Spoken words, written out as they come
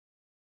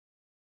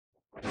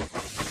Hi,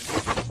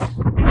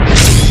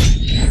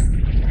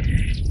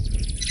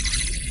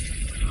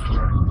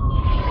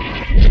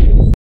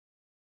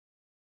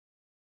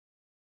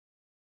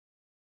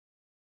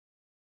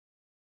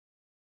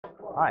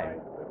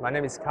 my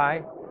name is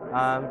Kai.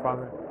 I'm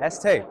from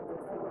Acetech,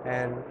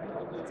 and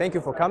thank you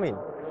for coming.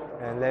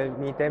 And let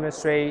me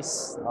demonstrate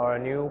our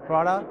new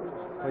product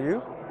for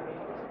you.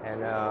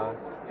 And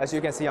as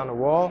you can see on the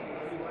wall,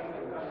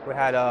 we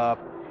had a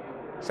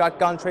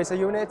shotgun tracer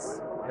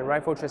units and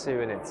rifle tracer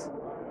units.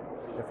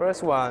 The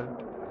first one,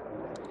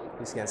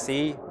 as you can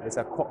see, is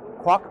a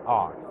Quack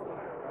R.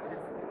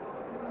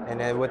 And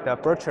then with the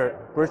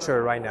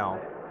Butcher right now.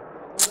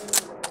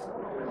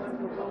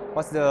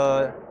 What's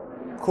the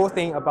cool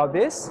thing about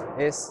this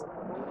is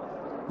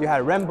you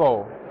have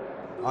rainbow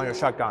on your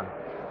shotgun,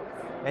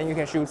 and you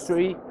can shoot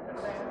 3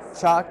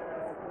 shots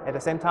at the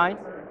same time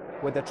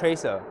with the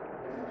tracer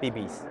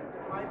BBs,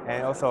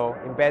 and also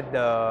embed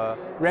the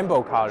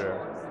rainbow color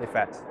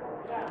effect.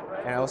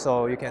 And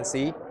also you can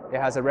see it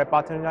has a red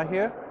button right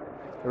here.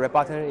 The red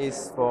button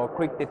is for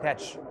quick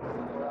detach.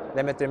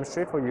 Let me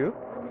demonstrate for you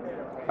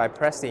by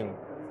pressing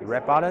the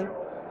red button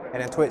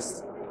and then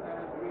twist,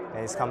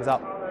 and it comes up.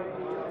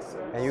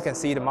 And you can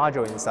see the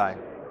module inside.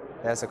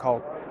 That's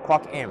called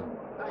Quack M.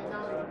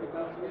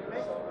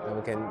 And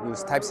we can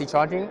use Type-C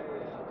charging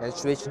and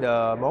switch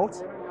the mode.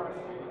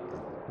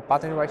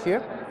 Button right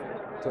here,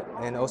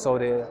 and also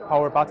the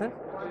power button.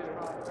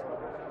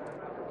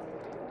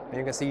 And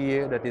you can see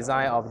the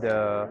design of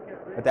the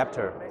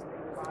adapter.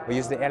 We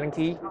use the Allen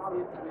key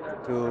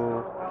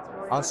to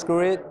unscrew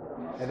it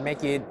and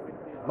make it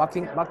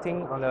mounting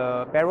on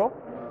the barrel.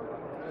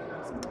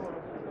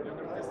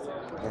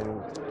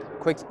 And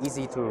quick,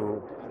 easy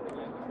to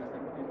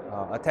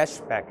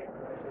attach back.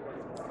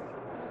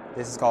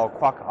 This is called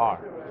Quack R.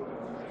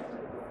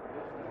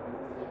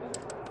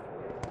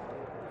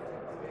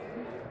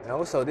 And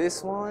also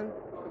this one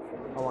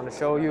I want to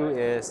show you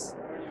is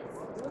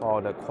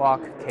called the Quack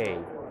K,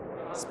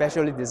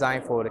 specially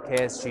designed for the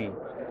KSG.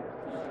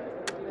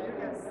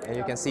 And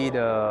you can see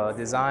the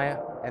design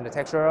and the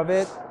texture of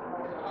it,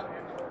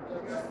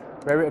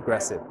 very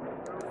aggressive.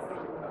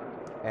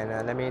 And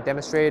let me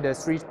demonstrate the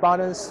 3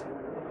 buttons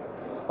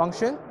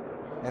function.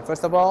 And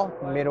first of all,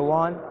 the middle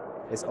one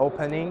is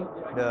opening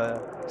the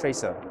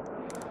tracer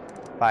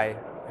by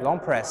long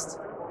pressed,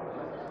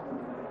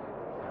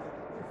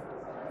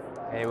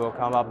 and it will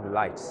come up the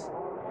lights.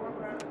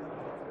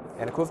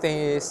 And the cool thing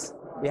is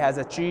it has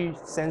a G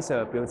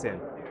sensor built in.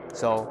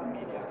 So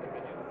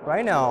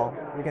right now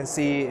you can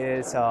see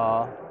it's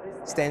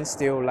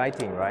standstill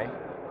lighting, right?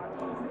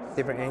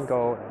 Different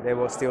angle, they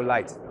will still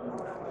light.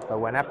 But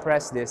when I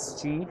press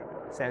this G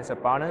sensor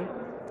button,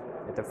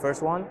 the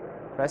first one,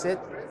 press it,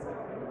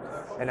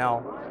 and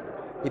now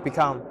it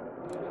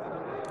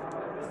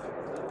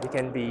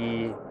can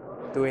be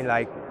doing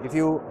like, if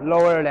you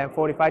lower than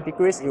 45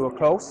 degrees, it will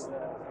close.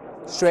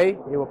 Straight,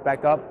 it will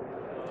back up,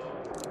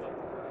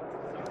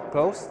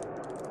 close,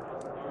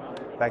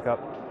 back up.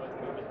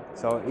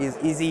 So it's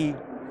easy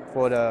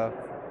for the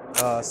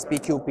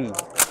speed QB.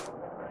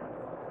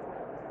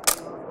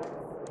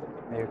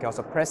 And you can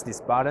also press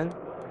this button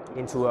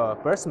into a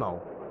burst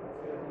mode.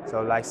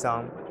 So like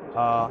some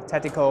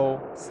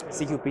tactical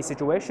CQB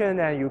situation,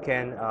 and you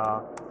can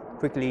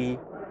quickly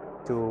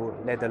to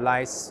let the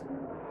lights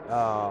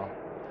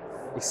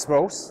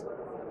expose.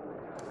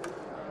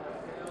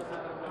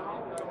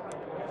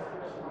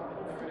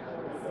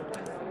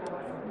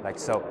 Like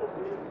so.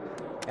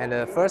 And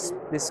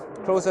this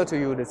closer to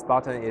you, this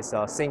button is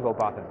a single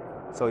button.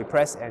 So you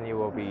press and it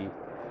will be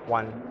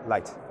one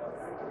light.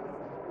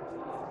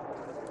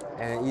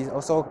 And it's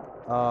also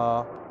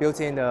built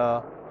in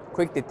the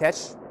quick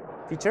detach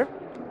feature.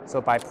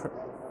 So by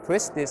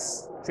twist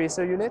this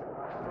tracer unit,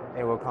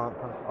 it will come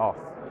off.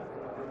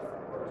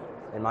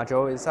 And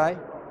module inside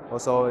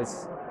also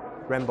is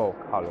rainbow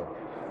color.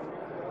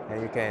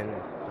 And you can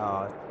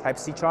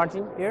Type-C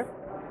charging here,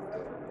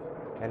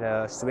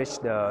 and switch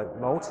the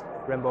mode,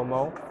 rainbow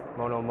mode,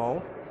 mono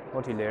mode,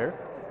 multi-layer.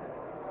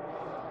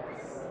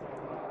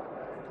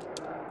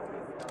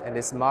 And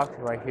this mark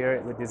right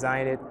here, we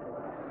designed it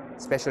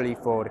especially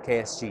for the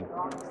KSG,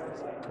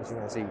 as you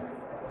can see.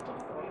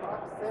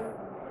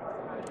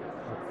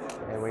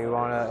 And when you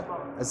want to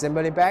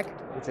assemble it back,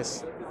 you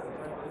just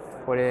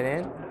put it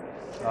in.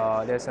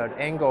 There's an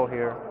angle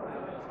here,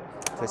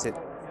 twist it.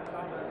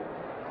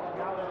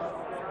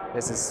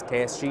 This is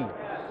KSG,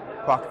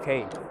 Quack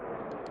K.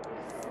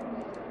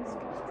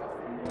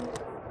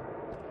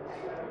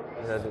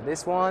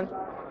 This one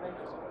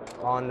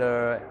on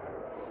the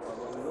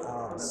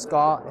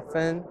Scar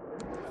FN,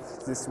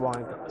 this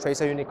one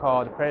tracer unit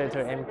called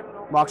Predator M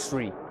Mark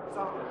III.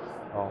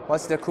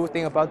 What's the cool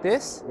thing about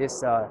this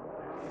is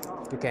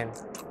you can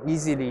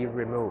easily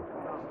remove,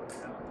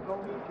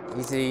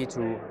 easy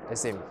to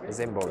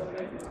assemble.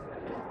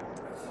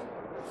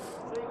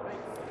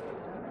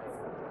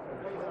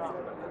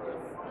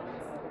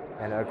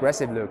 An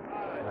aggressive look,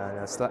 and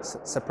a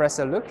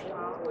suppressor look,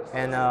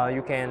 and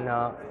you can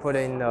put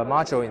in the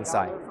module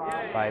inside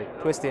by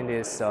twisting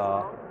this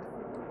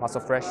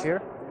muscle fresh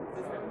here,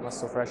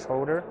 muzzle flash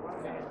holder.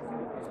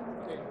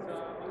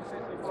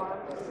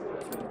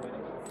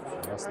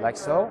 Just like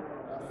so.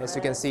 As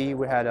you can see,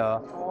 we had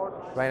a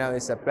right now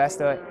it's a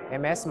Blaster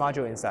MS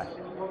module inside,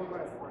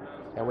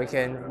 and we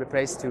can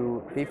replace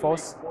to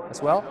Bifrost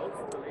as well.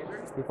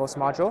 Bifrost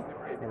module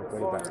and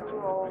put it back.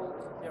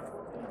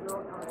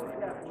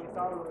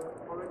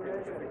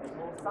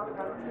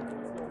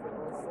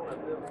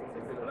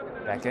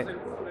 Back it.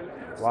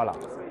 Voila.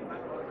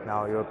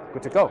 Now you're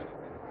good to go.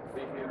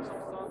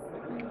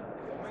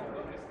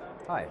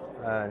 Hi,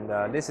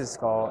 and this is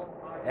called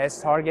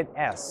S Target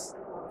S.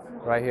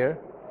 Right here,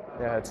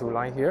 there are two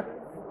lines here,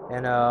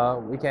 and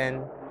we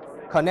can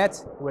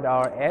connect with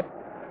our app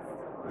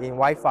in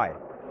Wi-Fi.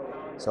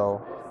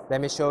 So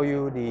let me show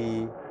you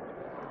the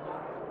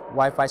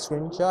Wi-Fi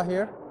screenshot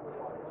here.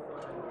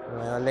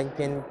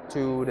 Linking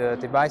to the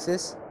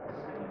devices,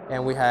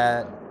 and we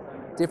have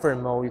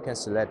different mode you can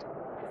select.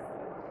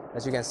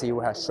 As you can see,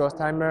 we have short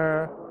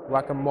timer,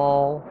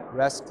 whack-a-mole,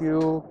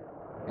 rescue,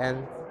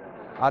 and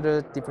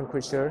other different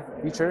features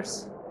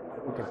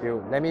you can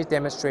build. Let me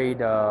demonstrate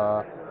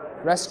the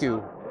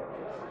rescue.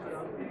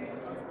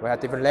 We have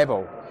different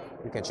level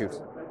you can choose,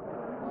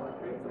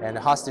 and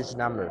the hostage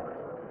number.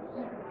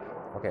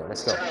 Okay,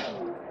 let's go.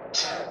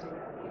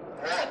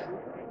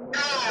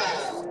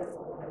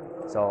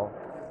 So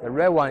the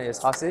red one is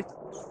hostage,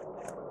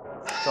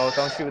 so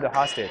don't shoot the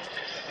hostage.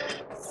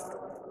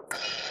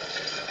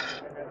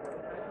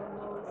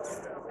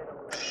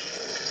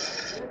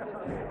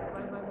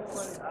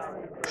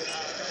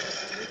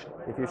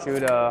 If you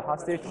shoot a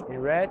hostage in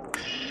red,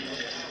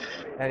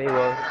 and it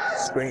will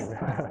scream.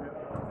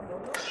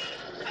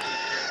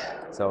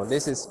 So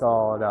this is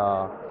called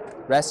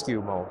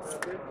rescue mode,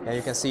 and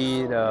you can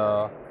see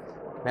the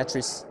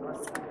matrix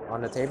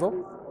on the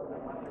table.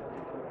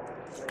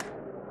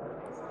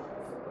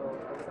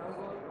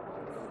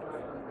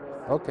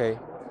 Okay,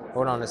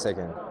 hold on a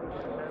second.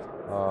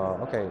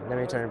 Okay, let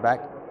me turn it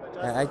back.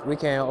 And we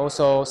can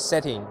also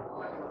setting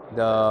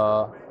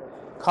the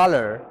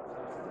color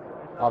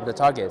of the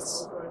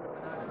targets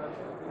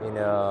in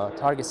the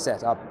target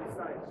setup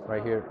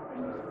right here.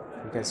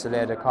 You can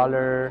select the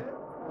color,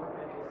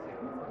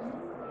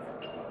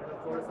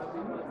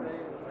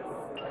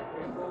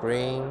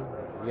 green,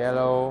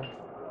 yellow,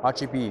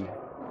 RGB.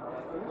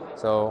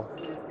 So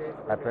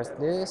I press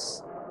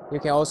this. You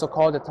can also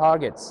call the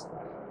targets.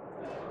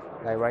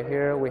 Like right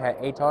here, we have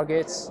 8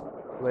 targets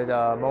with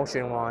a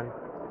motion one,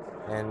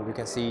 and you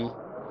can see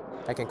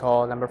I can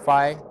call number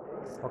 5.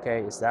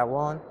 Okay, it's that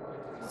one,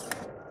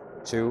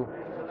 2,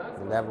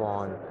 and that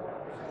one,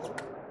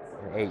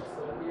 and 8,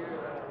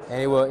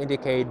 and it will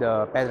indicate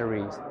the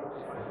batteries.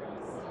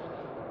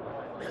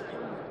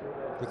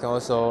 You can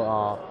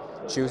also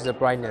choose the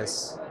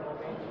brightness,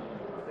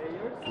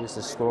 use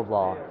the scroll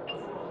bar,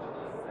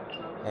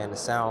 and the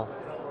sound.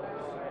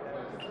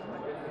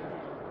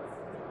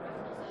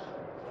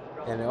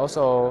 And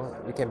also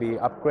it can be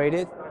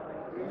upgraded,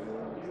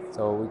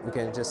 so you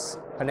can just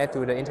connect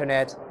to the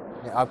internet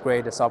and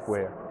upgrade the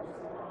software.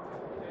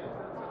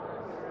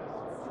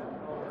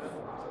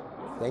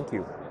 Thank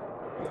you.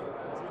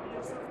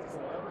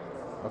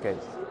 Okay.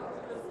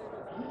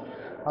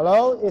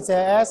 Hello, it's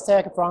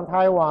Acetech from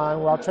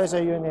Taiwan, World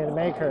Tracer unit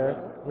maker.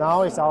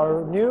 Now it's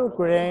our new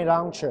grenade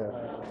launcher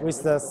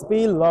with the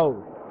speed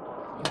load.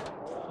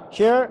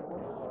 Here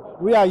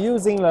we are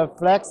using the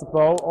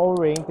flexible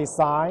O-ring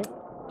design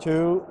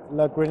to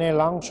the grenade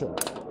launcher.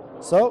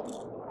 So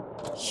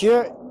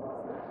here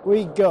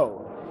we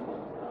go.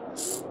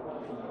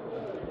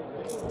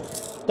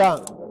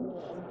 Done.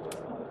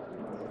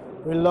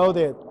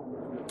 Reloaded.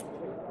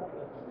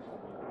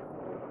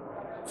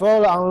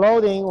 For the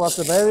unloading was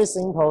a very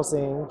simple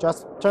thing.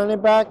 Just turn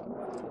it back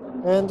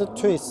and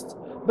twist.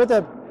 But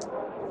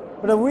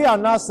we are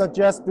not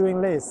suggest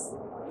doing this.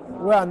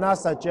 We are not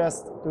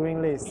suggest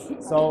doing this.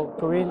 So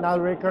could we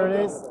not record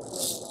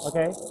this?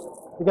 Okay.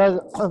 Because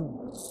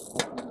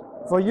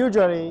for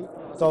usually,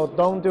 so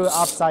don't do it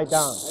upside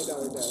down.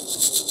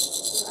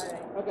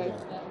 Okay.